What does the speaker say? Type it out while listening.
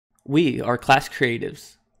We are Class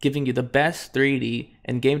Creatives, giving you the best 3D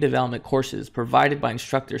and game development courses provided by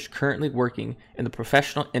instructors currently working in the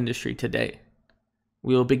professional industry today.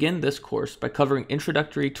 We will begin this course by covering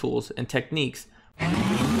introductory tools and techniques.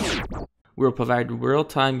 We will provide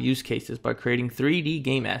real-time use cases by creating 3D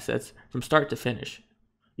game assets from start to finish.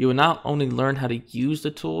 You will not only learn how to use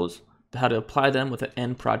the tools, but how to apply them with an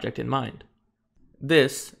end project in mind.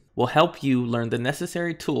 This will help you learn the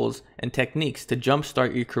necessary tools and techniques to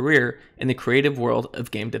jumpstart your career in the creative world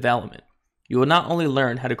of game development. You will not only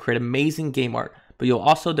learn how to create amazing game art, but you'll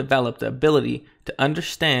also develop the ability to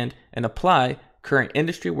understand and apply current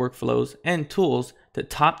industry workflows and tools that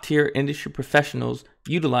top-tier industry professionals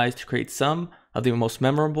utilize to create some of the most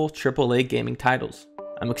memorable AAA gaming titles.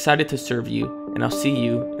 I'm excited to serve you, and I'll see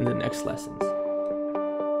you in the next lessons.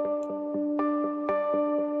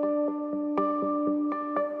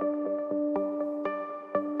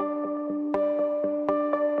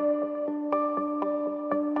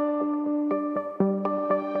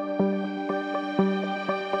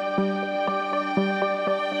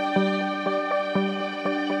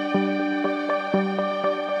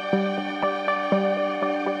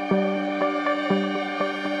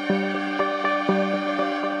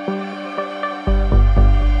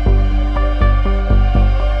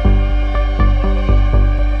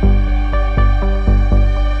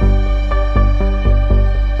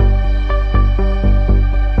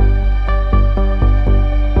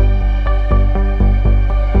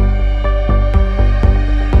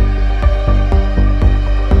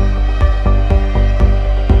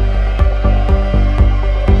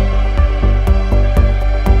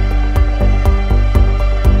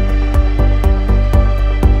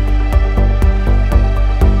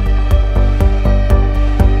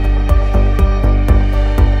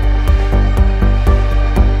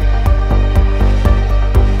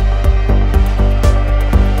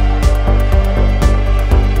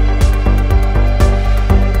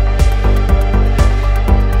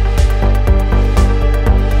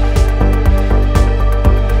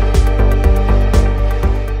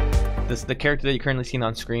 The character that you're currently seeing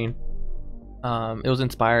on screen, it was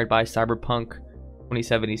inspired by Cyberpunk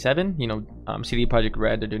 2077. CD Projekt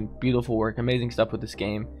Red, they're doing beautiful work, amazing stuff with this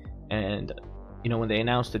game. And when they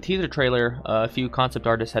announced the teaser trailer, a few concept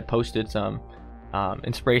artists had posted some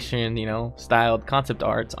inspiration, styled concept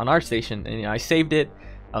arts on ArtStation, and I saved it.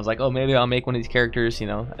 I was like, oh, maybe I'll make one of these characters,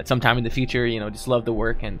 at some time in the future. Just love the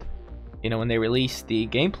work. And when they released the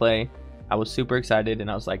gameplay, I was super excited, and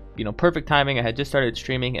I was like, perfect timing. I had just started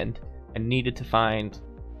streaming, and I needed to find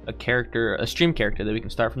a stream character that we can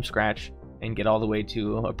start from scratch and get all the way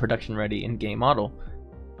to a production ready in-game model.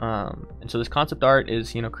 And so this concept art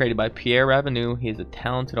is created by Pierre Raveneau. He is a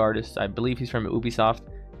talented artist. I believe he's from Ubisoft.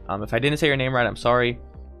 If I didn't say your name right, I'm sorry.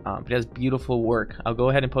 But he has beautiful work. I'll go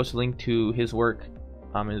ahead and post a link to his work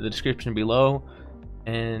in the description below.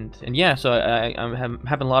 And yeah, so I'm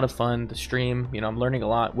having a lot of fun. The stream, I'm learning a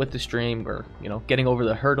lot with the stream. We're getting over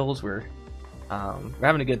the hurdles. We're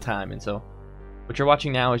having a good time. And so what you're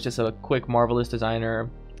watching now is just a quick Marvelous Designer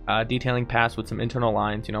detailing pass with some internal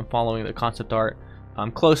lines. I'm following the concept art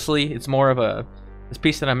closely. It's more of this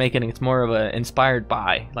piece that I'm making, it's more of a inspired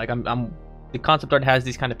by, like the concept art has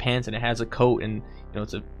these kind of pants, and it has a coat, and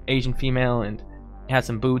it's an Asian female, and it has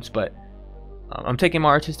some boots, but I'm taking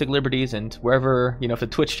my artistic liberties, and wherever, if the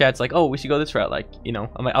Twitch chat's like, oh, we should go this route,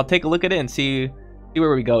 I'll take a look at it and see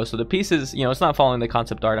where we go. So the piece is, it's not following the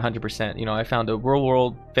concept art 100%. I found a real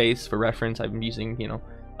world face for reference. I've been using,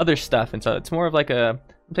 other stuff, and so it's more of like I'm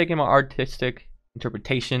taking my artistic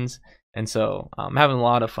interpretations, and so I'm having a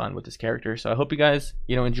lot of fun with this character. So I hope you guys,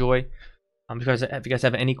 enjoy. Because if you guys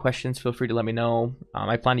have any questions, feel free to let me know.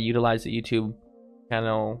 I plan to utilize the YouTube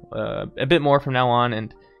channel a bit more from now on,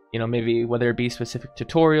 and maybe whether it be specific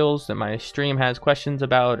tutorials that my stream has questions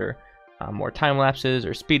about, or more time lapses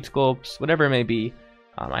or speed sculpts, whatever it may be.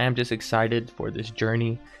 I am just excited for this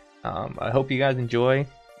journey. I hope you guys enjoy,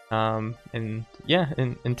 and yeah,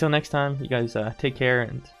 until next time, you guys take care,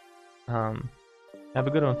 and have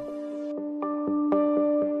a good one.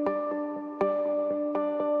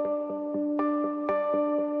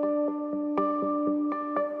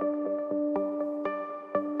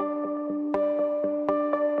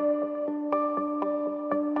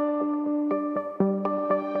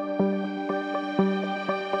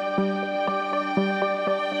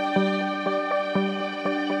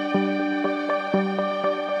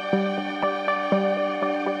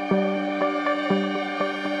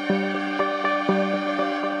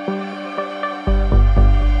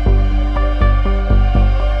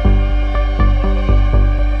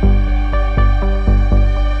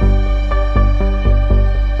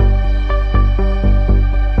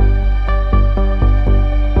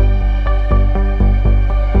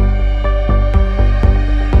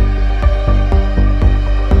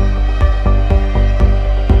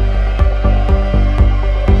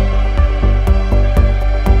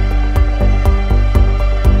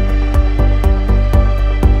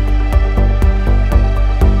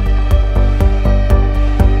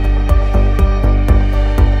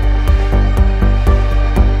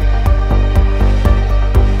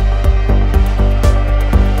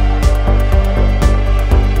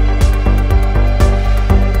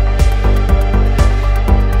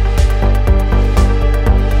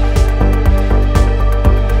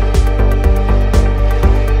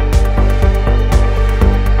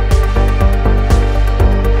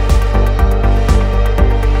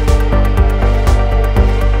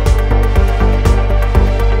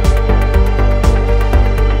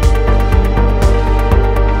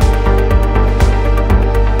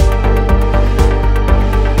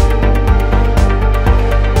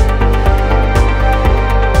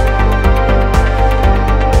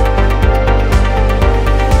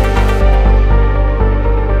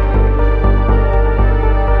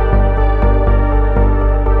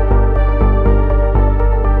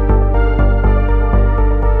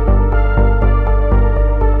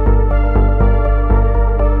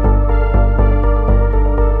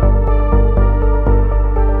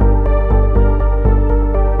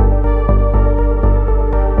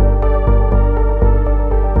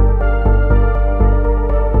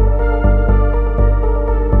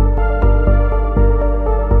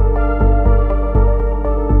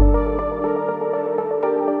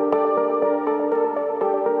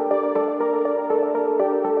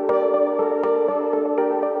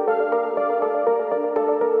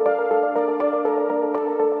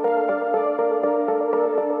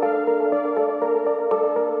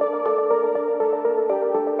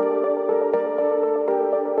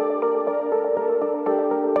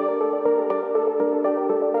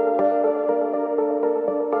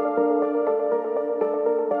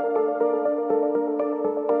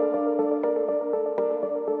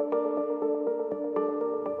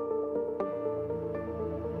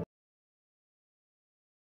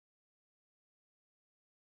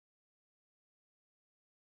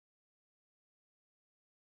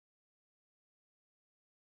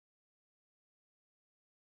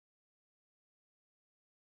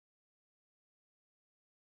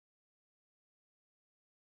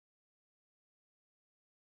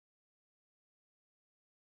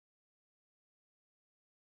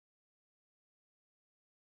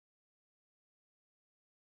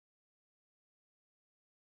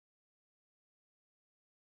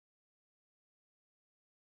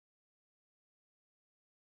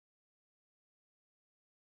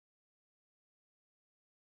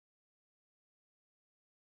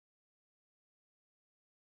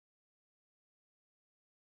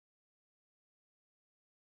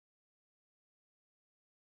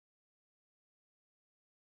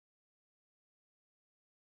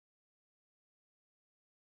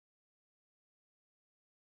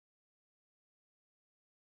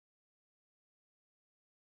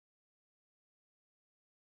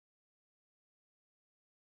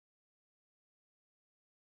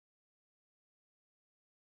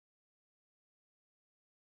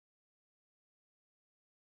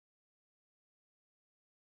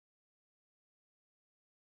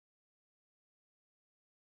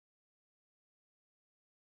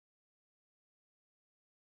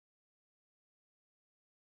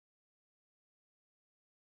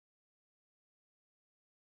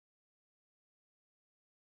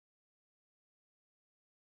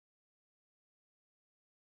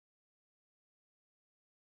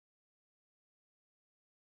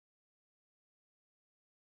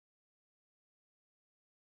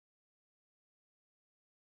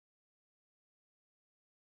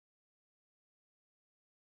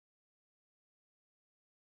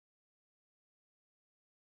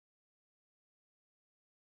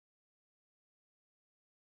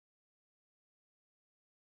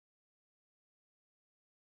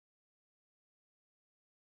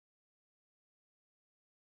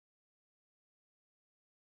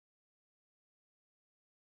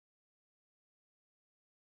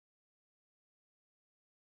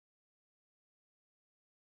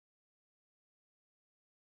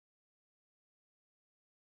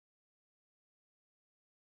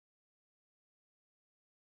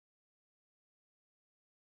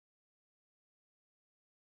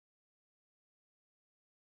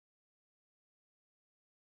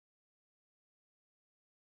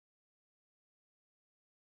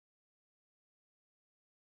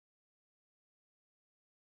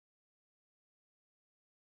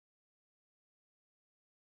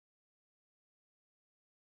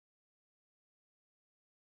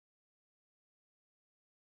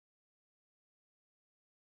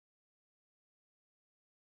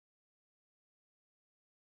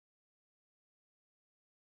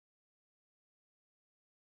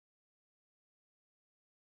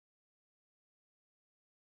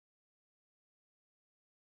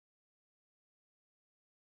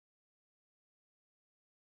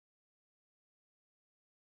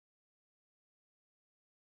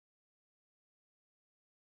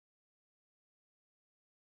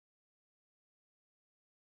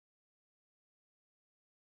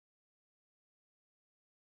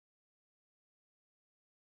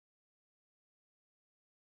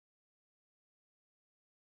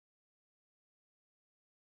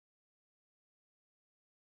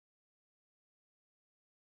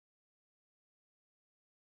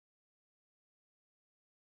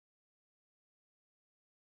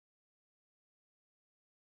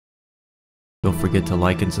 Don't forget to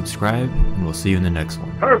like and subscribe, and we'll see you in the next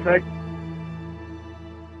one. Perfect.